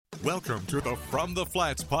Welcome to the From the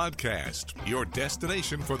Flats podcast, your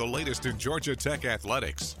destination for the latest in Georgia Tech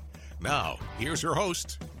athletics. Now, here's your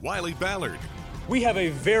host, Wiley Ballard. We have a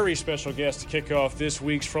very special guest to kick off this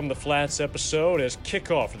week's From the Flats episode as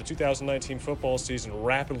kickoff for the 2019 football season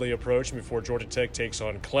rapidly approaching before Georgia Tech takes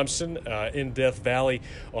on Clemson in Death Valley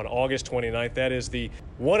on August 29th. That is the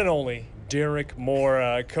one and only Derrick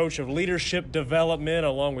Moore, coach of leadership development,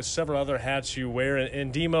 along with several other hats you wear.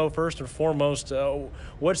 And Demo, first and foremost,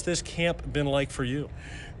 what's this camp been like for you?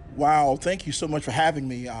 Wow, thank you so much for having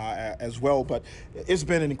me as well. But it's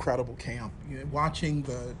been an incredible camp. Watching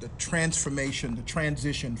the transformation, the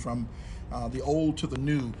transition from the old to the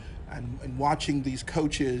new, and watching these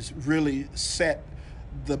coaches really set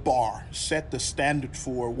the bar, set the standard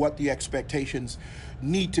for what the expectations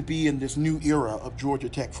need to be in this new era of Georgia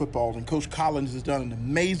Tech football. And Coach Collins has done an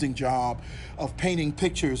amazing job of painting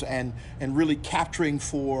pictures and really capturing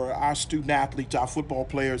for our student athletes, our football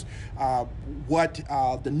players, what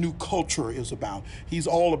the new culture is about. He's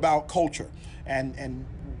all about culture and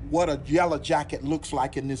what a yellow jacket looks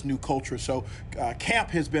like in this new culture. So camp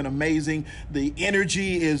has been amazing. The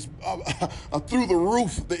energy is through the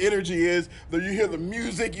roof. The energy is, you hear the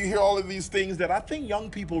music, you hear all of these things that I think young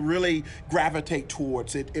people really gravitate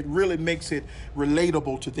towards. It really makes it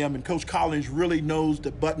relatable to them. And Coach Collins really knows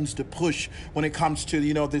the buttons to push when it comes to,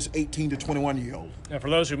 this 18 to 21-year-old. And for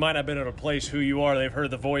those who might not have been able to place who you are, they've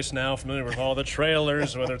heard the voice now, familiar with all the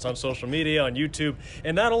trailers, whether it's on social media, on YouTube.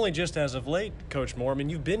 And not only just as of late, Coach Moore, I mean,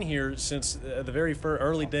 you've been here since the very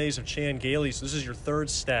early days of Chan Gailey. So this is your third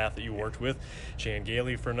staff that you worked with. Chan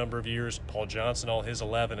Gailey for a number of years, Paul Johnson, all his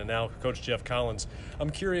 11, and now Coach Jeff Collins. I'm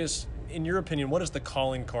curious, in your opinion, what is the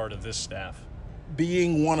calling card of this staff?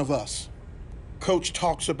 Being one of us. Coach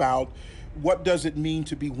talks about what does it mean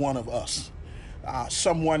to be one of us.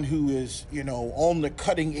 Someone who is, on the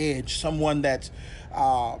cutting edge, someone that's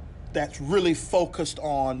really focused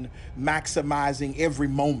on maximizing every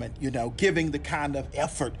moment, giving the kind of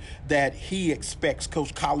effort that he expects,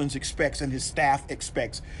 Coach Collins expects, and his staff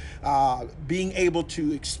expects. Being able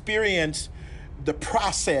to experience the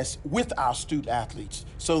process with our student athletes.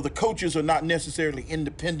 So the coaches are not necessarily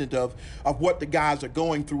independent of what the guys are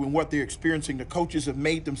going through and what they're experiencing. The coaches have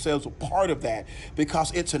made themselves a part of that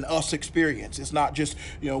because it's an us experience. It's not just,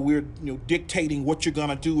 we're dictating what you're going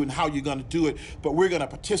to do and how you're going to do it, but we're going to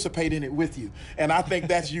participate in it with you. And I think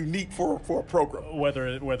that's unique for a program.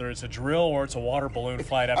 Whether it's a drill or it's a water balloon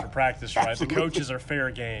flight after practice, right? The coaches are fair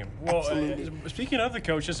game. Well, speaking of the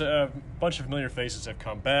coaches, a bunch of familiar faces have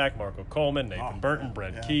come back. Marco Coleman, Nathan Burton,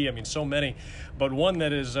 Brett Key, so many. But one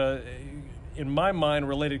that is, in my mind,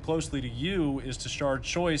 related closely to you is Tashard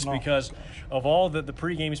Choice because of all the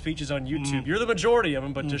pregame speeches on YouTube. You're the majority of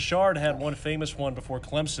them, but Tashard had one famous one before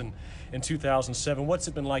Clemson in 2007. What's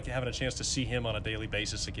it been like having a chance to see him on a daily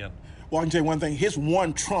basis again? Well, I can tell you one thing. His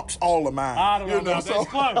one trumps all of mine. I don't know about that. It's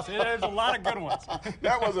close. There's a lot of good ones.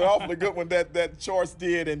 That was an awfully good one that Choice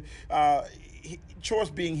did. And Choice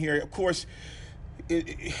being here, of course,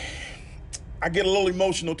 I get a little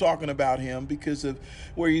emotional talking about him because of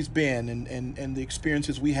where he's been and the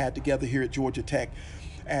experiences we had together here at Georgia Tech.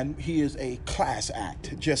 And he is a class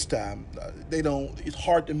act. Just it's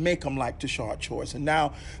hard to make him like Tashard Choice. And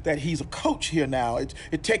now that he's a coach here now, it's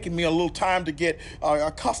taking me a little time to get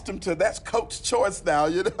accustomed to that's Coach Choice now,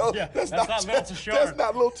 Yeah, that's not Tashard. That's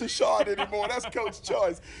not little Tashard anymore. That's Coach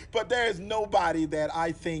Choice. But there is nobody that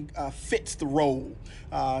I think fits the role.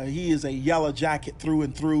 He is a yellow jacket through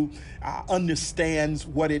and through, understands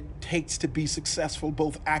what it takes to be successful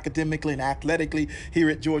both academically and athletically here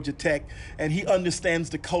at Georgia Tech, and he understands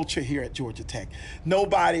the culture here at Georgia Tech.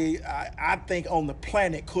 Nobody, I think, on the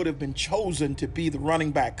planet could have been chosen to be the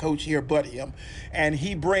running back coach here but him. And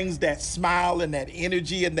he brings that smile and that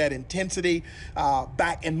energy and that intensity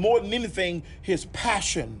back, and more than anything, his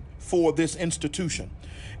passion for this institution.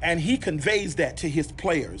 And he conveys that to his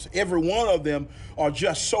players. Every one of them are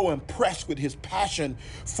just so impressed with his passion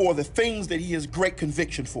for the things that he has great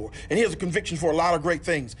conviction for. And he has a conviction for a lot of great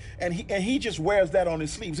things. And he just wears that on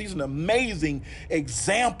his sleeves. He's an amazing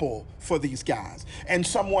example for these guys. And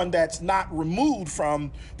someone that's not removed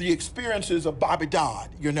from the experiences of Bobby Dodd,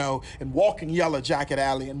 and walking Yellow Jacket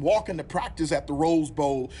Alley and walking to practice at the Rose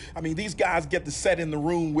Bowl. I mean, these guys get to sit in the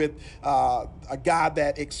room with a guy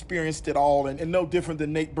that experienced it all and no different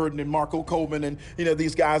than Nate Nate Burton and Marco Coleman and,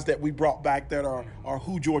 these guys that we brought back that are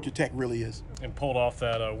who Georgia Tech really is. And pulled off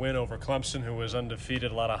that win over Clemson, who was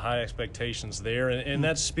undefeated. A lot of high expectations there. And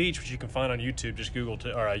that speech, which you can find on YouTube, just Google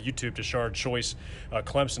YouTube Tashard Choice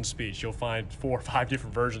Clemson speech. You'll find 4 or 5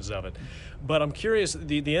 different versions of it. But I'm curious,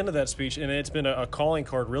 the end of that speech, and it's been a calling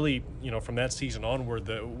card really, from that season onward,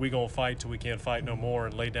 that we gonna fight till we can't fight no more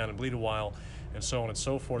and lay down and bleed a while, and so on and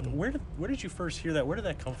so forth. Where did you first hear that? Where did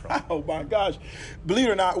that come from? Oh, my gosh. Believe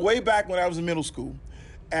it or not, way back when I was in middle school,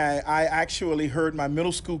 I actually heard my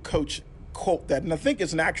middle school coach quote that, and I think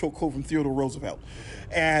it's an actual quote from Theodore Roosevelt.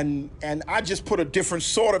 And I just put a different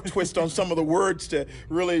sort of twist on some of the words to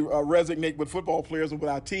really resonate with football players and with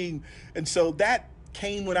our team. And so that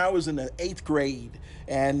came when I was in the 8th grade.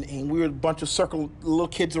 And we were a bunch of little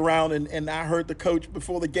kids around, and I heard the coach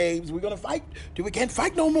before the games, we're going to fight till we can't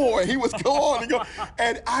fight no more. And he was going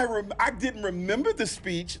and and I didn't remember the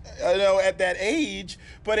speech, at that age,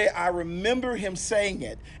 but I remember him saying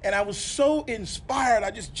it. And I was so inspired,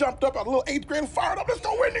 I just jumped up, a little 8th grader, fired up, let's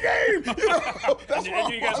go win the game. That's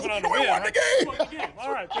and you guys went on to win, won the Won the game.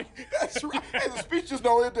 All right. That's right. And the speech just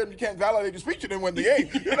you can't validate the speech, you didn't win the game.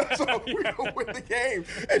 So we're going to win the game.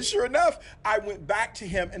 And sure enough, I went back to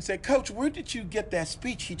him and said, Coach, where did you get that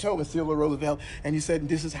speech? He told me, Theodore Roosevelt, and he said,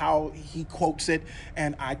 this is how he quotes it.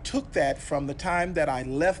 And I took that from the time that I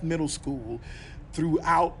left middle school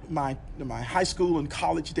throughout my high school and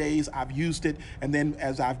college days. I've used it, and then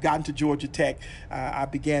as I've gotten to Georgia Tech, I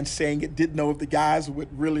began saying it. Didn't know if the guys would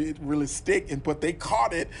really stick, but they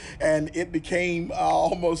caught it, and it became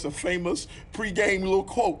almost a famous pregame little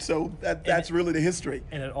quote. So that's really the history.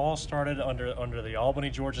 And it all started under the Albany,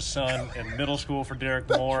 Georgia sun in middle school for Derrick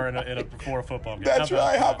Moore before a football game. That's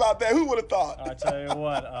right. How about that? Who would have thought? I tell you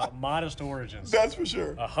what, modest origins. That's for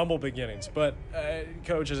sure. Humble beginnings. But,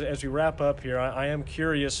 Coach, as we wrap up here, I am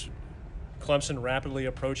curious, Clemson rapidly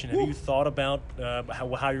approaching. Have you thought about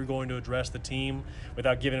how you're going to address the team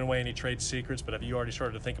without giving away any trade secrets, but have you already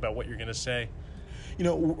started to think about what you're going to say?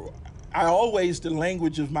 The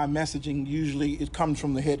language of my messaging, usually it comes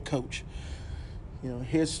from the head coach.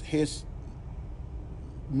 His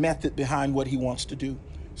method behind what he wants to do.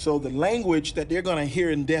 So the language that they're going to hear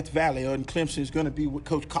in Death Valley or in Clemson is going to be what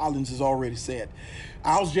Coach Collins has already said.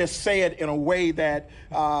 I'll just say it in a way that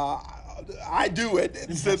I do it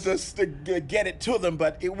to get it to them,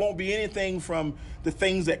 but it won't be anything from the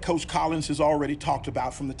things that Coach Collins has already talked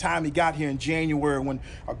about from the time he got here in January when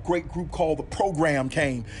a great group called The Program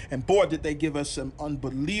came. And boy, did they give us some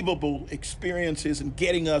unbelievable experiences in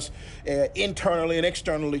getting us internally and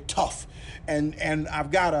externally tough. And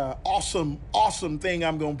I've got an awesome thing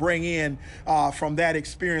I'm going to bring in from that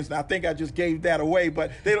experience. And I think I just gave that away,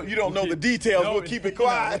 but you don't know the details. We'll keep it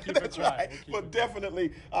quiet. That's right. But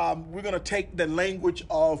definitely, we're going to take the language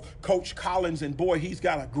of Coach Collins, and boy, he's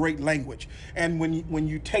got a great language. And when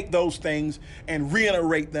you take those things and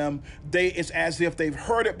reiterate them, it's as if they've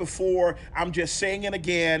heard it before. I'm just saying it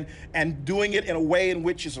again and doing it in a way in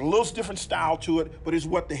which is a little different style to it, but it's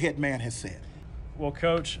what the head man has said. Well,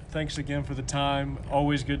 Coach, thanks again for the time.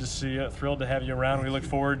 Always good to see you. Thrilled to have you around. We look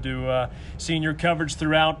forward to seeing your coverage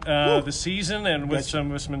throughout the season and with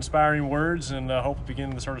some inspiring words, and hope to begin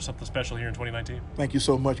the start of something special here in 2019. Thank you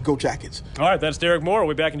so much. Go Jackets. All right, that's Derrick Moore.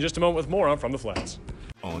 We'll be back in just a moment with more on From the Flats.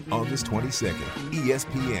 On August 22nd,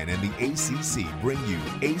 ESPN and the ACC bring you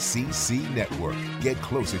ACC Network. Get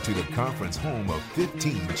closer to the conference home of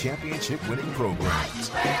 15 championship-winning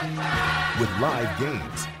programs. With live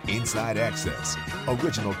games, inside access,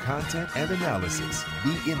 original content, and analysis.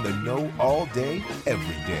 Be in the know all day,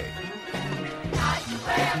 every day.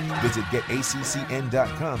 Visit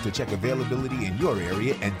getaccn.com to check availability in your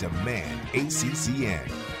area and demand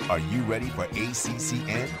ACCN. Are you ready for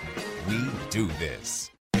ACCN? We do this.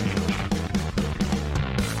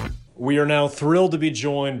 We are now thrilled to be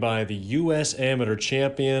joined by the U.S. Amateur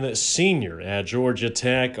Champion, senior at Georgia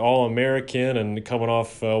Tech, All-American, and coming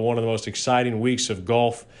off one of the most exciting weeks of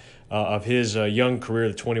golf of his young career,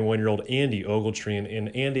 the 21-year-old Andy Ogletree.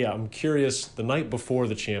 And Andy, I'm curious, the night before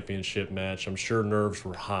the championship match, I'm sure nerves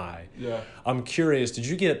were high. Yeah. I'm curious, did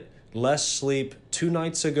you get less sleep 2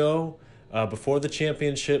 nights ago before the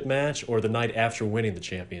championship match or the night after winning the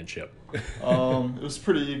championship? It was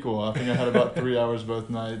pretty equal. I think I had about 3 hours both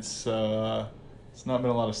nights. It's not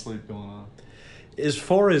been a lot of sleep going on. As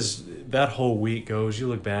far as that whole week goes, you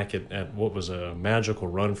look back at what was a magical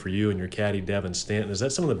run for you and your caddy, Devin Stanton. Is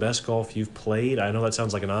that some of the best golf you've played? I know that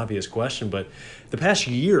sounds like an obvious question, but the past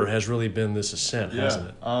year has really been this ascent, hasn't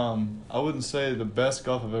it? I wouldn't say the best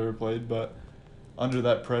golf I've ever played, but under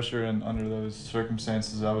that pressure and under those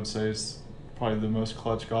circumstances, I would say it's probably the most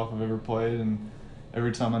clutch golf I've ever played. And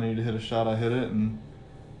every time I needed to hit a shot, I hit it. And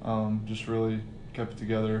Just really kept it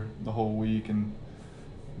together the whole week and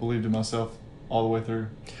believed in myself all the way through.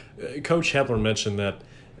 Coach Hepler mentioned that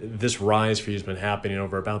this rise for you has been happening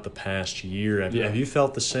over about the past year. Have you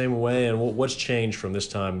felt the same way, and what's changed from this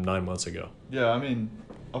time 9 months ago? Yeah, I mean,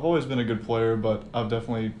 I've always been a good player, but I've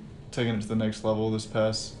definitely taken it to the next level this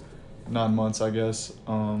past 9 months, I guess.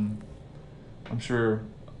 I'm sure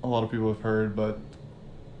a lot of people have heard, but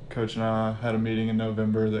Coach and I had a meeting in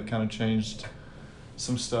November that kind of changed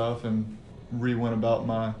some stuff and went about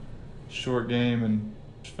my short game and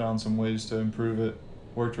found some ways to improve it.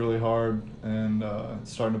 Worked really hard, and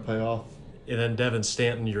it's starting to pay off. And then Devin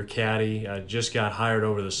Stanton, your caddy, just got hired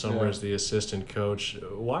over the summer as the assistant coach.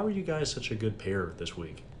 Why were you guys such a good pair this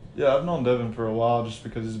week? Yeah, I've known Devin for a while just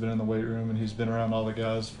because he's been in the weight room and he's been around all the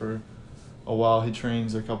guys for a while. He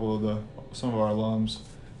trains some of our alums,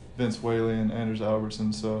 Vince Whaley and Anders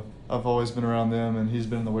Albertson. So I've always been around them, and he's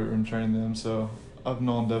been in the weight room training them. So I've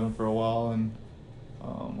known Devin for a while, and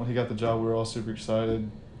when he got the job, we were all super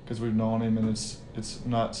excited because we've known him, and it's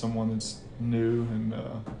not someone that's new. And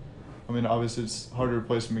I mean, obviously it's hard to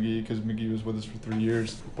replace McGee because McGee was with us for 3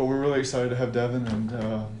 years. But we're really excited to have Devin,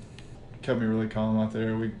 and kept me really calm out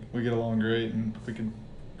there. We get along great, and we can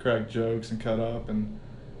crack jokes and cut up, and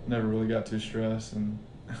never really got too stressed. And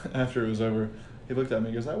after it was over, he looked at me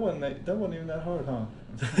and goes, that wasn't even that hard, huh?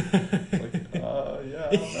 Like, yeah,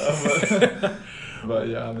 I don't know. But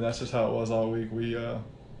yeah, I mean, that's just how it was all week. We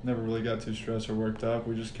never really got too stressed or worked up.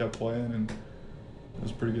 We just kept playing, and it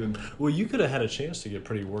was pretty good. Well, you could have had a chance to get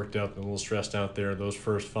pretty worked up and a little stressed out there those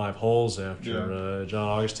first 5 holes after John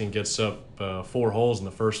Augustine gets up 4 holes in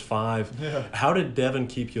the first 5. Yeah. How did Devin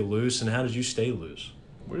keep you loose, and how did you stay loose?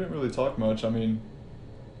 We didn't really talk much. I mean,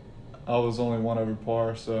 I was only 1 over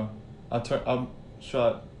par, so I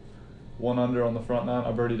shot 1 under on the front 9.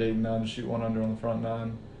 I birdied 8 and 9 to shoot 1 under on the front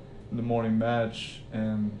 9 in the morning match,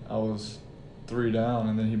 and I was 3 down,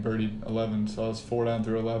 and then he birdied 11, so I was 4 down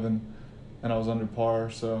through 11, and I was under par.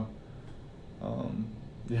 So I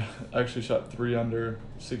actually shot 3 under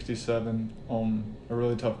 67 on a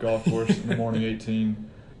really tough golf course in the morning 18.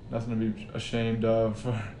 Nothing to be ashamed of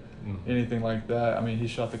or anything like that. I mean, he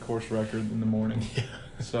shot the course record in the morning.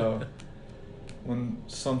 So when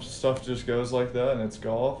some stuff just goes like that, and it's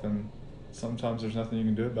golf, and sometimes there's nothing you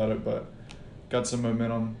can do about it, but got some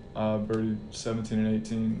momentum. Birdied 17 and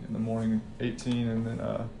 18 in the morning 18, and then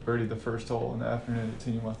birdied the first hole in the afternoon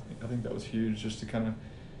 18. I think that was huge, just to kind of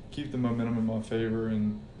keep the momentum in my favor,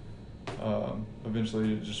 and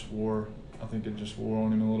eventually it just wore. I think it just wore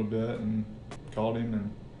on him a little bit and caught him,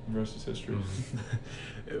 and the rest is history.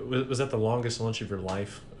 Was that the longest lunch of your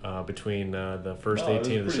life, between the first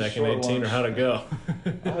 18 and the second 18, lunch. or how'd it go?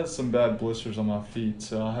 I had some bad blisters on my feet,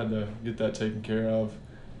 so I had to get that taken care of.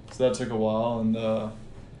 So that took a while, and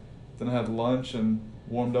then I had lunch and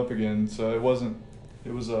warmed up again. So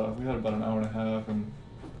we had about an hour and a half, and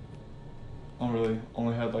I really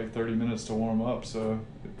only had like 30 minutes to warm up, so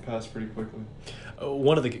it passed pretty quickly.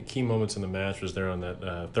 One of the key moments in the match was there on that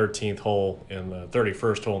 13th hole and the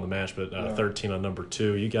 31st hole in the match, but 13 on number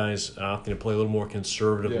 2. You guys opting to play a little more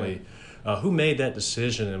conservatively. Yeah. Who made that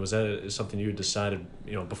decision, and was that something you had decided,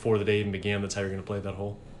 before the day even began, that's how you're going to play that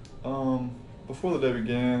hole? Before the day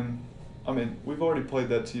began, I mean, we've already played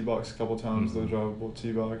that tee box a couple times, the drivable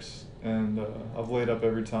tee box, and I've laid up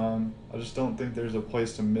every time. I just don't think there's a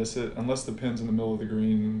place to miss it, unless the pin's in the middle of the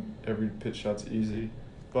green and every pitch shot's easy.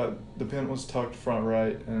 But the pin was tucked front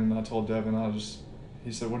right, and I told Devin,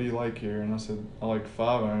 he said, what do you like here? And I said, I like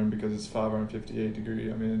 5-iron because it's 5-iron 58 degree.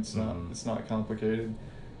 I mean, it's not complicated.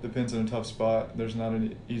 The pin's in a tough spot. There's not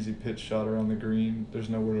an easy pitch shot around the green. There's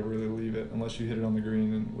nowhere to really leave it unless you hit it on the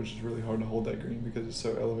green, which is really hard to hold that green because it's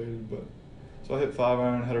so elevated. So I hit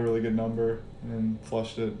 5-iron, had a really good number, and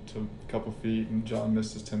flushed it to a couple feet, and John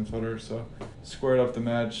missed his 10-footer. So squared up the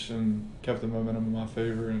match and kept the momentum in my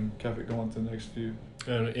favor and kept it going to the next few.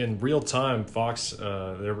 And in real time, Fox,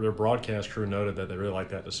 their broadcast crew noted that they really liked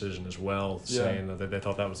that decision as well, saying that they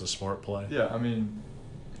thought that was a smart play. Yeah, I mean,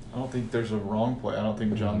 I don't think there's a wrong play. I don't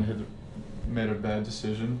think John made a bad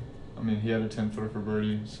decision. I mean, he had a 10-footer for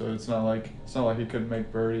birdie, so it's not like he couldn't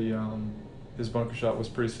make birdie. His bunker shot was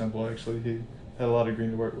pretty simple, actually. He had a lot of green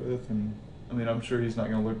to work with, and I mean, I'm sure he's not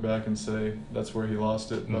going to look back and say that's where he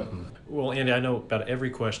lost it. But Well, Andy, I know about every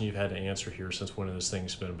question you've had to answer here since winning this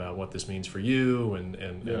thing's been about what this means for you and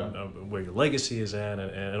where your legacy is at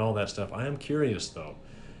and all that stuff. I am curious, though.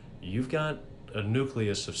 You've got a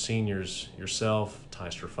nucleus of seniors yourself, Ty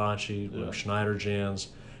Strafacci, Luke Schneider-Jans,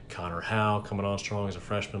 Connor Howe coming on strong as a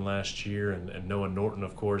freshman last year, and Noah Norton,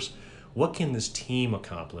 of course. What can this team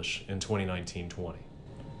accomplish in 2019-20?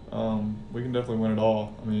 We can definitely win it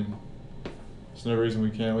all. I mean, there's no reason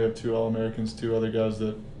we can't. We have 2 All-Americans, 2 other guys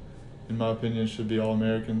that, in my opinion, should be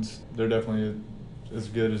All-Americans. They're definitely as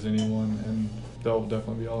good as anyone, and they'll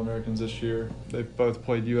definitely be All-Americans this year. They've both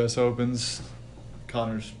played U.S. Opens.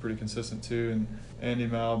 Connor's pretty consistent too, and Andy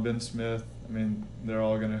Mao, Ben Smith, I mean, they're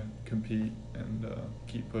all going to compete and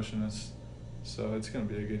keep pushing us. So it's going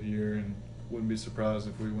to be a good year, and wouldn't be surprised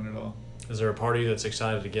if we win it all. Is there a part of you that's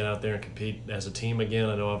excited to get out there and compete as a team again?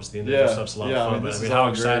 I know obviously the individual stuff's a lot of fun, but how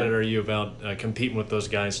excited are you about competing with those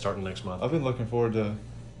guys starting next month? I've been looking forward to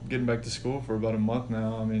getting back to school for about a month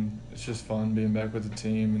now. I mean, it's just fun being back with the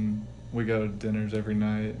team, and we go to dinners every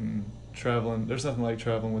night and traveling. There's nothing like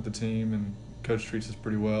traveling with the team, and Coach treats us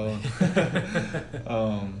pretty well.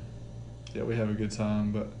 Yeah, we have a good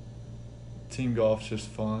time, but team golf's just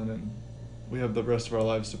fun, and we have the rest of our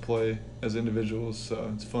lives to play as individuals, so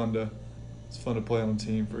it's fun to play on a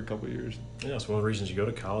team for a couple of years. Yeah, it's one of the reasons you go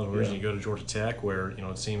to college, one reason you go to Georgia Tech, where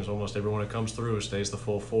it seems almost everyone who comes through stays the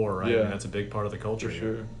full 4, right? Yeah, I mean, that's a big part of the culture. For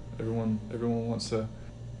sure. Everyone wants to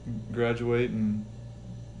graduate and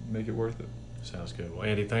make it worth it. Sounds good. Well,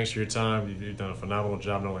 Andy, thanks for your time. You've done a phenomenal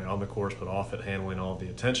job not only on the course but off it, handling all the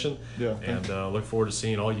attention. Yeah. And look forward to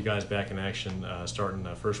seeing all you guys back in action starting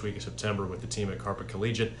the first week of September with the team at Carpet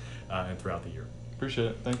Collegiate and throughout the year. Appreciate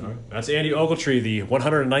it. Thank you. Right. That's Andy Ogletree, the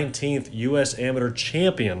 119th U.S. Amateur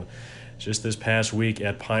Champion, just this past week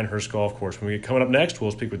at Pinehurst Golf Course. When we get coming up next,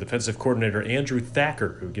 we'll speak with defensive coordinator Andrew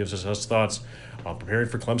Thacker, who gives us his thoughts on preparing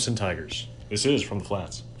for Clemson Tigers. This is From the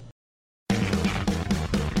Flats.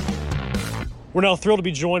 We're now thrilled to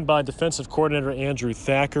be joined by defensive coordinator Andrew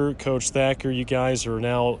Thacker. Coach Thacker, you guys are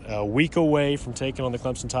now a week away from taking on the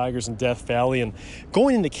Clemson Tigers in Death Valley. And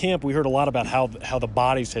going into camp, we heard a lot about how the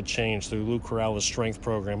bodies had changed through Lou Corrales' strength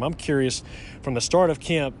program. I'm curious, from the start of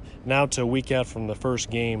camp now to a week out from the first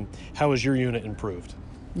game, how has your unit improved?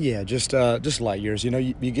 Yeah, just light years.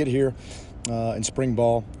 You get here in spring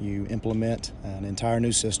ball, you implement an entire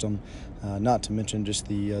new system. Not to mention just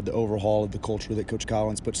the overhaul of the culture that Coach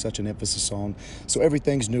Collins put such an emphasis on. So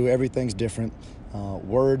everything's new, everything's different.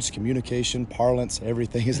 Words, communication, parlance,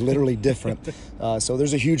 everything is literally different. So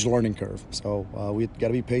there's a huge learning curve. So we've got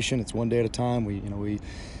to be patient. It's one day at a time.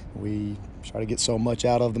 We try to get so much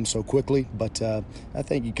out of them so quickly. But I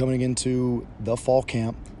think coming into the fall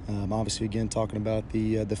camp, obviously, again, talking about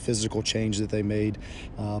the physical change that they made,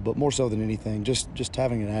 but more so than anything, just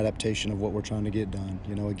having an adaptation of what we're trying to get done.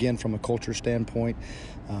 Again, from a culture standpoint,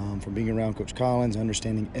 from being around Coach Collins,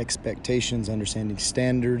 understanding expectations, understanding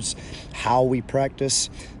standards, how we practice,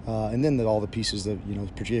 and then all the pieces that,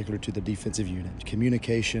 particular to the defensive unit,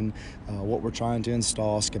 communication, what we're trying to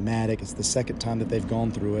install, schematic. It's the second time that they've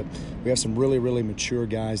gone through it. We have some really, really mature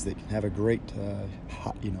guys that have a great,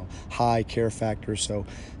 high care factor. So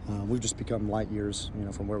we've just become light years,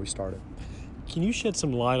 from where we started. Can you shed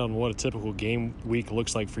some light on what a typical game week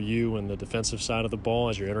looks like for you and the defensive side of the ball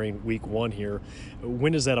as you're entering week 1 here?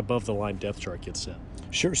 When does that above-the-line depth chart get set?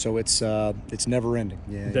 Sure. So it's never ending.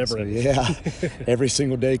 Yeah. Never ending. Yeah. Every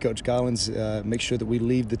single day, Coach Collins makes sure that we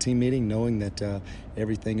leave the team meeting knowing that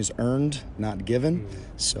everything is earned, not given.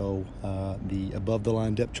 So the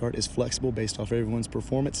above-the-line depth chart is flexible based off everyone's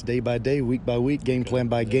performance, day by day, week by week, game plan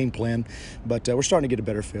by game plan. But we're starting to get a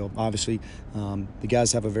better feel. Obviously, the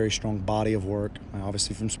guys have a very strong body of work,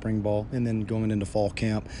 obviously from spring ball, and then going into fall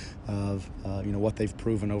camp of what they've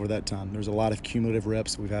proven over that time. There's a lot of cumulative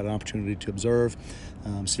reps that we've had an opportunity to observe,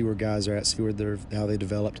 see where guys are at, see how they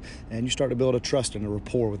developed, and you start to build a trust and a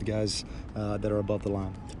rapport with the guys that are above the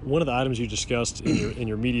line. One of the items you discussed in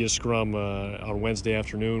your media scrum on Wednesday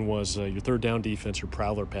afternoon was your third down defense, your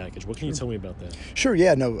Prowler package. What can you tell me about that? Sure.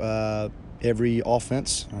 Yeah. No. Every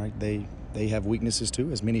offense, all right, they have weaknesses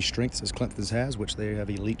too, as many strengths as Clemson has, which they have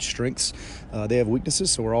elite strengths. They have weaknesses,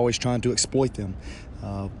 so we're always trying to exploit them.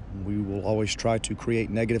 We will always try to create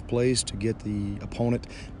negative plays to get the opponent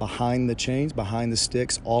behind the chains, behind the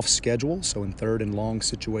sticks, off schedule. So in third and long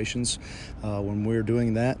situations, when we're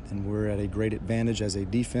doing that, and we're at a great advantage as a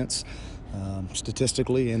defense,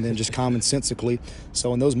 statistically and then just commonsensically.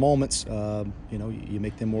 So in those moments, you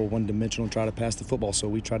make them more one-dimensional and try to pass the football. So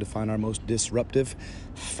we try to find our most disruptive,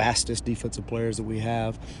 fastest defensive players that we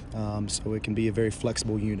have, so it can be a very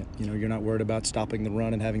flexible unit. You're not worried about stopping the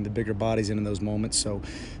run and having the bigger bodies in those moments. So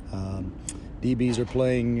DBs are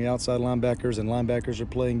playing outside linebackers and linebackers are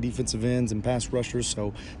playing defensive ends and pass rushers.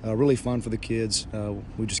 So really fun for the kids.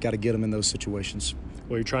 We just got to get them in those situations.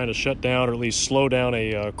 Well, you're trying to shut down or at least slow down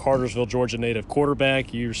a Cartersville, Georgia native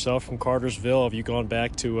quarterback. You yourself from Cartersville, have you gone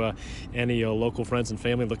back to any local friends and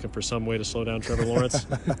family looking for some way to slow down Trevor Lawrence?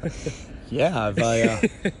 Yeah,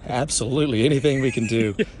 absolutely anything we can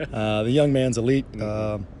do. The young man's elite.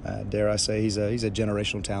 Dare I say, he's a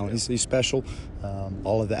generational talent. He's special.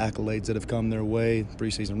 All of the accolades that have come their way,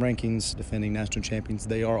 preseason rankings, defending national champions,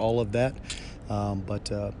 they are all of that. But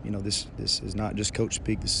this is not just coach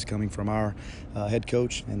speak. This is coming from our head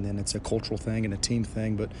coach, and then it's a cultural thing and a team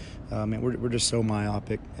thing. But man, we're just so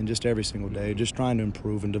myopic, and just every single day, just trying to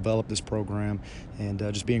improve and develop this program, and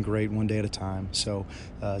just being great one day at a time. So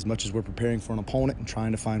as much as we're preparing for an opponent and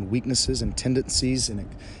trying to find weaknesses and tendencies and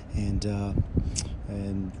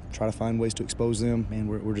try to find ways to expose them, and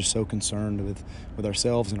we're just so concerned with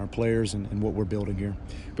ourselves and our players and what we're building here.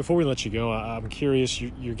 Before we let you go, I'm curious,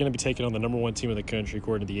 you're going to be taking on the number one team in the country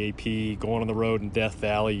according to the AP, going on the road in Death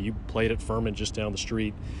Valley. You played at Furman just down the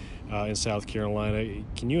street in South Carolina.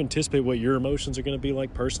 Can you anticipate what your emotions are going to be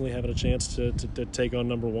like personally having a chance to take on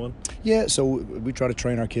number one? Yeah, so we try to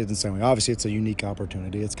train our kids in the same way. Obviously, it's a unique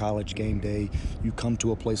opportunity. It's college game day. You come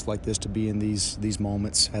to a place like this to be in these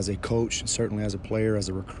moments. As a coach, certainly as a player, as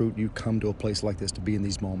a recruit, you come to a place like this to be in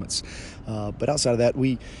these moments. But outside of that,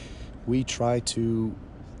 we try to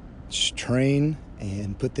train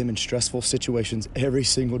and put them in stressful situations every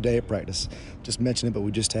single day at practice. Just mentioned it, but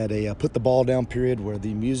we just had a put the ball down period where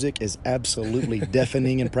the music is absolutely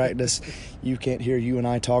deafening in practice. You can't hear you and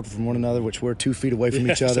I talk from one another, which we're 2 feet away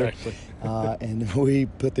from each other. Exactly. And we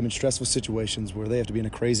put them in stressful situations where they have to be in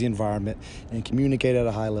a crazy environment and communicate at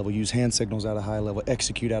a high level, use hand signals at a high level,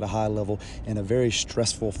 execute at a high level in a very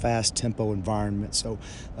stressful, fast tempo environment. So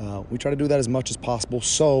we try to do that as much as possible,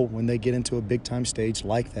 so when they get into a big time stage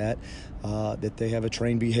like that, that they have a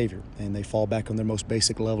trained behavior and they fall back on their most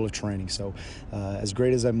basic level of training. So as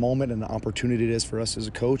great as a moment and an opportunity it is for us as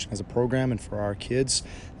a coach, as a program, and for our kids,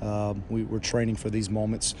 we're training for these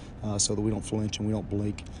moments so that we don't flinch and we don't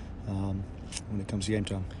blink when it comes to game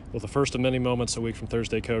time. Well, the first of many moments a week from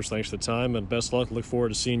Thursday, Coach. Thanks for the time, and best luck. Look forward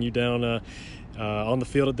to seeing you down on the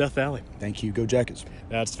field at Death Valley. Thank you. Go Jackets.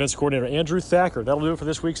 That's defensive coordinator Andrew Thacker. That'll do it for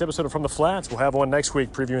this week's episode of From the Flats. We'll have one next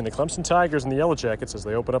week previewing the Clemson Tigers and the Yellow Jackets as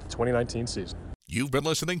they open up the 2019 season. You've been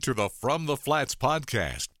listening to the From the Flats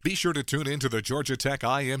podcast. Be sure to tune in to the Georgia Tech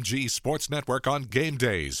IMG Sports Network on game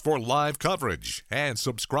days for live coverage, and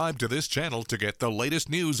subscribe to this channel to get the latest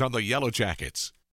news on the Yellow Jackets.